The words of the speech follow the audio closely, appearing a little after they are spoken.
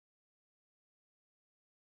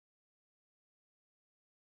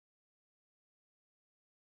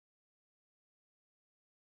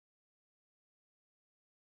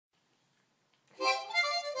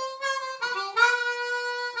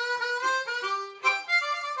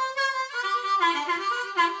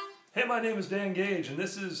Hey, my name is Dan Gage, and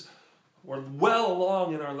we're well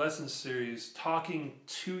along in our lesson series talking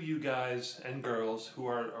to you guys and girls who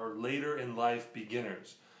are later in life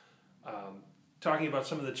beginners. Talking about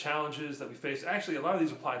some of the challenges that we face. Actually, a lot of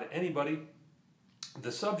these apply to anybody.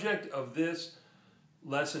 The subject of this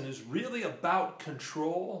lesson is really about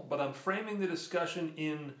control, but I'm framing the discussion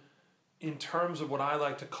in terms of what I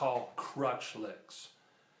like to call crutch licks.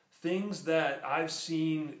 Things that I've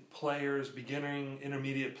seen players, beginning,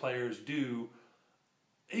 intermediate players do,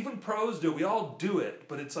 even pros do. We all do it,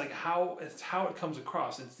 but it's like how it comes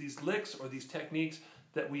across. It's these licks or these techniques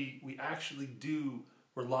that we actually do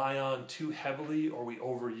rely on too heavily or we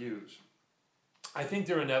overuse. I think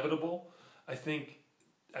they're inevitable. I think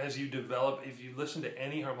as you develop, if you listen to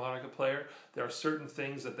any harmonica player, there are certain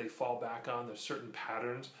things that they fall back on. There's certain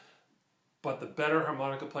patterns. But the better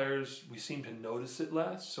harmonica players, we seem to notice it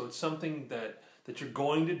less. So it's something that you're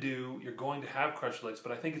going to do. You're going to have crutch licks,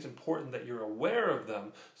 but I think it's important that you're aware of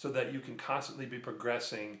them so that you can constantly be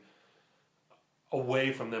progressing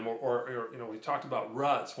away from them. Or you know, we talked about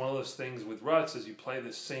ruts. One of those things with ruts is you play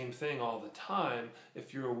the same thing all the time.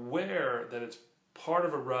 If you're aware that it's part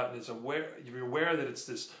of a rut and you're aware that it's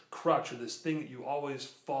this crutch or this thing that you always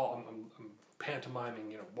fall, I'm pantomiming,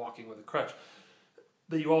 you know, walking with a crutch,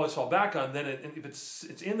 that you always fall back on, then if it's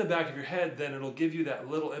in the back of your head, then it'll give you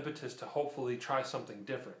that little impetus to hopefully try something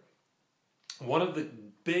different. One of the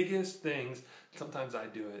biggest things, sometimes I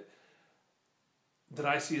do it, that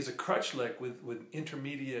I see as a crutch lick with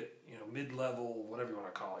intermediate, you know, mid-level, whatever you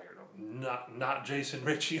want to call it, you know, not Jason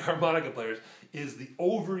Ritchie harmonica players, is the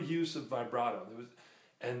overuse of vibrato.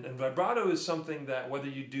 And vibrato is something that whether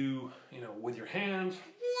you do, you know, with your hands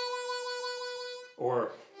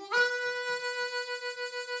or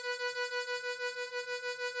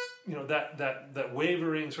you know, that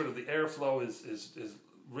wavering sort of the airflow is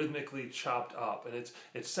rhythmically chopped up, and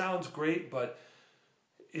it sounds great, but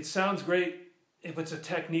it sounds great if it's a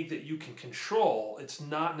technique that you can control. It's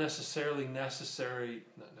not necessarily necessary.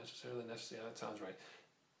 Not necessarily necessary. That sounds right.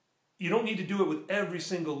 You don't need to do it with every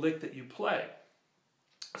single lick that you play.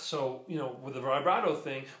 So, you know, with the vibrato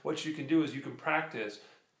thing, what you can do is you can practice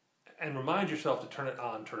and remind yourself to turn it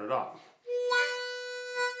on, turn it off.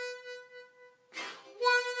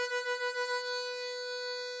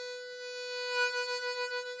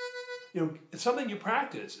 You know, it's something you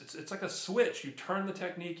practice. It's like a switch. You turn the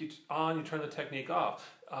technique on, you turn the technique off.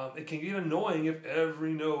 It can get annoying if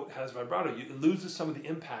every note has vibrato. It loses some of the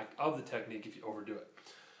impact of the technique if you overdo it.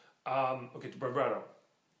 Okay, to vibrato.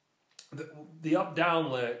 The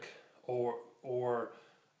up-down lick or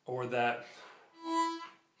that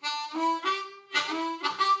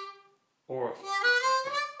or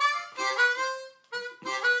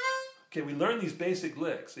okay, we learn these basic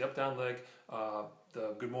licks, the up-down lick,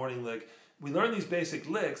 the good morning lick. We learn these basic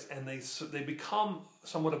licks and they become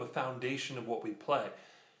somewhat of a foundation of what we play.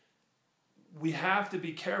 We have to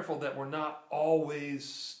be careful that we're not always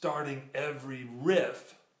starting every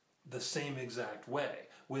riff the same exact way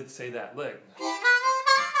with, say, that lick.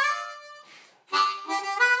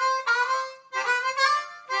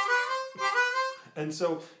 And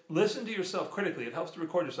so listen to yourself critically. It helps to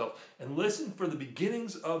record yourself. And listen for the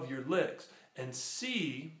beginnings of your licks and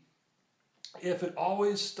see if it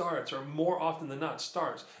always starts, or more often than not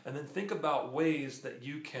starts. And then think about ways that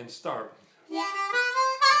you can start. You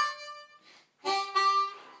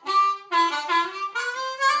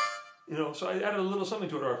know, so I added a little something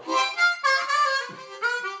to it. Or,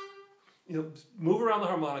 you know, move around the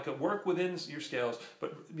harmonica, work within your scales.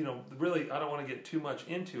 But, you know, really, I don't want to get too much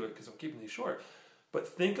into it because I'm keeping these short. But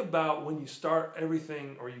think about when you start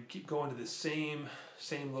everything, or you keep going to the same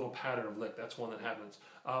little pattern of lick. That's one that happens.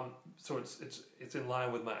 So it's in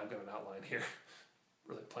line with I've got an outline here.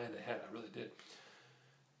 Really planned ahead. I really did.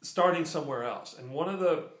 Starting somewhere else, and one of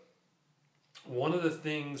the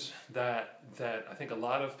things that I think a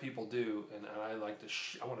lot of people do, and I like to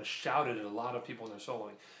I want to shout it at a lot of people when they're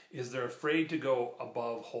soloing, is they're afraid to go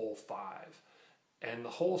above hole 5, and the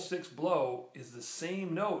hole 6 blow is the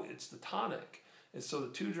same note. It's the tonic. And so the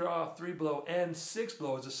 2 draw, 3 blow, and 6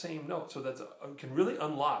 blow is the same note. So that's can really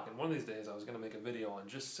unlock. And one of these days I was going to make a video on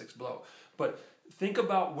just 6 blow. But think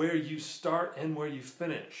about where you start and where you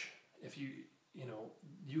finish. If you know,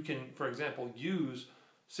 you can, for example, use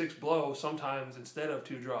 6 blow sometimes instead of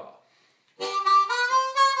 2 draw. So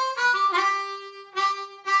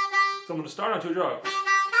I'm going to start on 2 draw,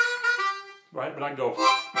 right? But I go.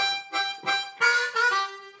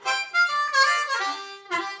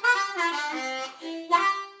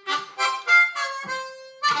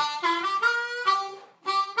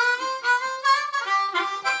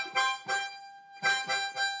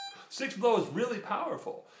 Sixth blow is really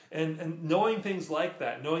powerful. And knowing things like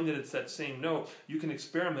that, knowing that it's that same note, you can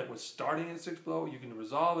experiment with starting at sixth blow, you can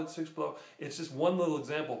resolve at sixth blow. It's just one little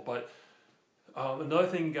example, but another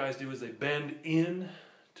thing you guys do is they bend in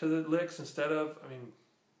to the licks instead of, I mean,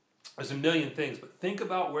 there's a million things, but think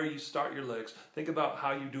about where you start your licks, think about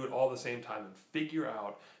how you do it all at the same time and figure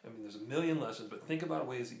out, I mean, there's a million lessons, but think about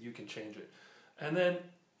ways that you can change it. And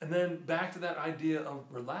then back to that idea of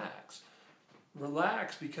relax.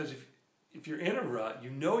 Relax, because if you're in a rut, you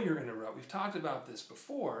know you're in a rut. We've talked about this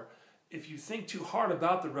before. If you think too hard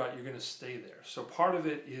about the rut, you're going to stay there. So part of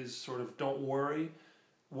it is sort of don't worry.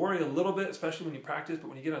 Worry a little bit, especially when you practice, but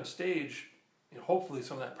when you get on stage, you know, hopefully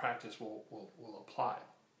some of that practice will apply.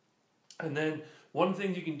 And then one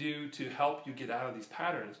thing you can do to help you get out of these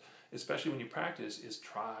patterns, especially when you practice, is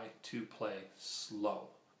try to play slow.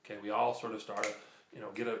 Okay, we all sort of start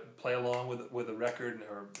play along with a record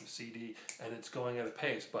or a CD, and it's going at a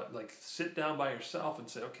pace. But like, sit down by yourself and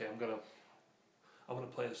say, okay, I'm gonna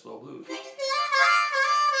play a slow blues.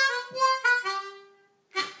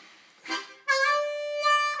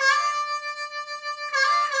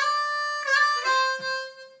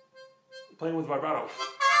 Playing with vibrato.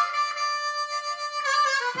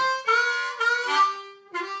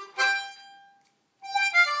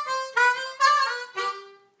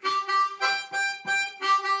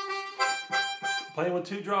 Playing with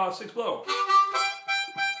 2 draw, 6 blow.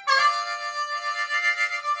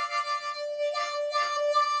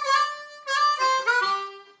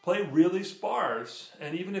 Play really sparse,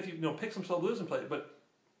 and even if you pick some slow blues and play it, but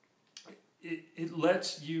it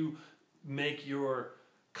lets you make your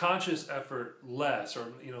conscious effort less, or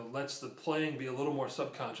lets the playing be a little more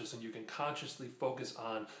subconscious, and you can consciously focus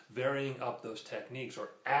on varying up those techniques or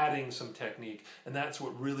adding some technique, and that's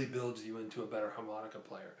what really builds you into a better harmonica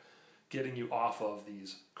player, getting you off of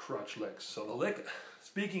these crutch licks. So the lick,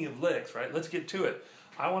 speaking of licks, right, let's get to it.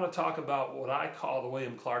 I want to talk about what I call the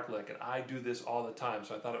William Clark lick, and I do this all the time,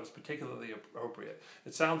 so I thought it was particularly appropriate.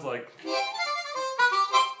 It sounds like...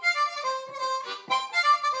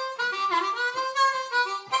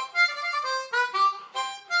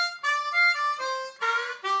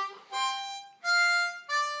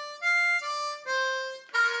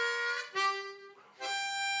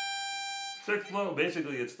 sixth blow,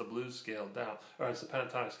 basically it's the blues scaled down, or it's the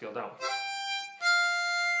pentatonic scaled down.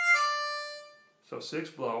 So 6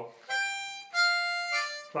 blow,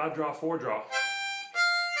 5 draw, 4 draw.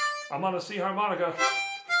 I'm on a C harmonica.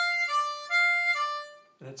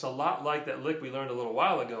 And it's a lot like that lick we learned a little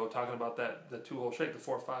while ago, talking about the 2-hole shake, the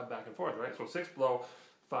 4-5 back and forth, right? So 6 blow,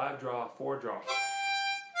 5 draw, 4 draw.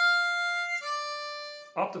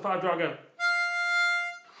 Up to 5 draw again.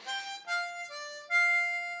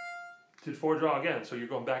 To 4 draw again, so you're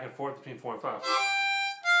going back and forth between 4 and 5.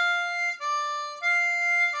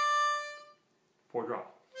 4 draw.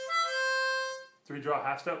 3 draw,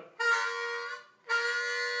 half step.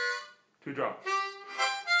 2 draw.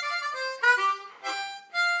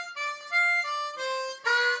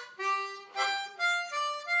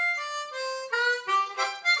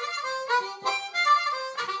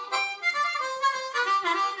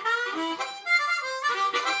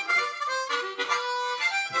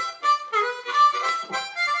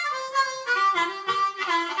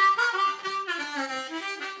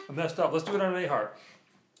 I messed up. Let's do it on an A harp.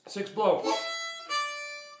 6 blow.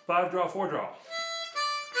 5 draw, 4 draw.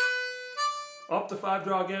 Up to 5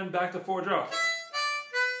 draw again, back to 4 draw.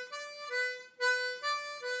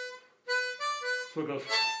 So it goes.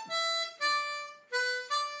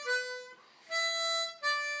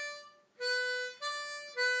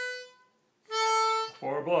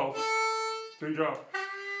 4 blow. 3 draw.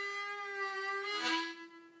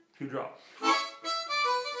 2 draw.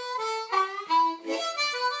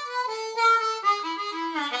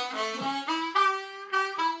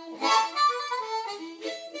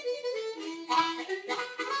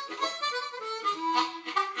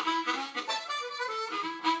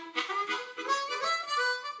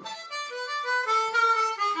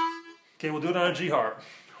 Okay, we'll do it on a G harp.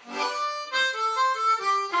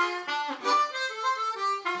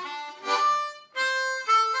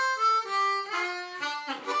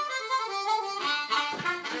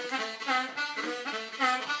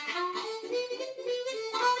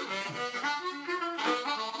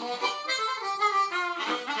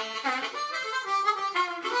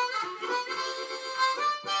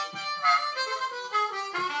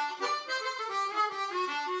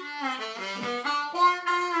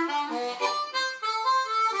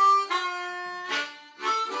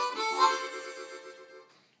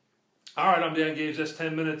 All right, I'm Dan Gage. That's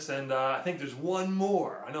 10 minutes, and I think there's one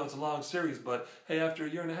more. I know it's a long series, but hey, after a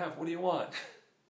year and a half, what do you want?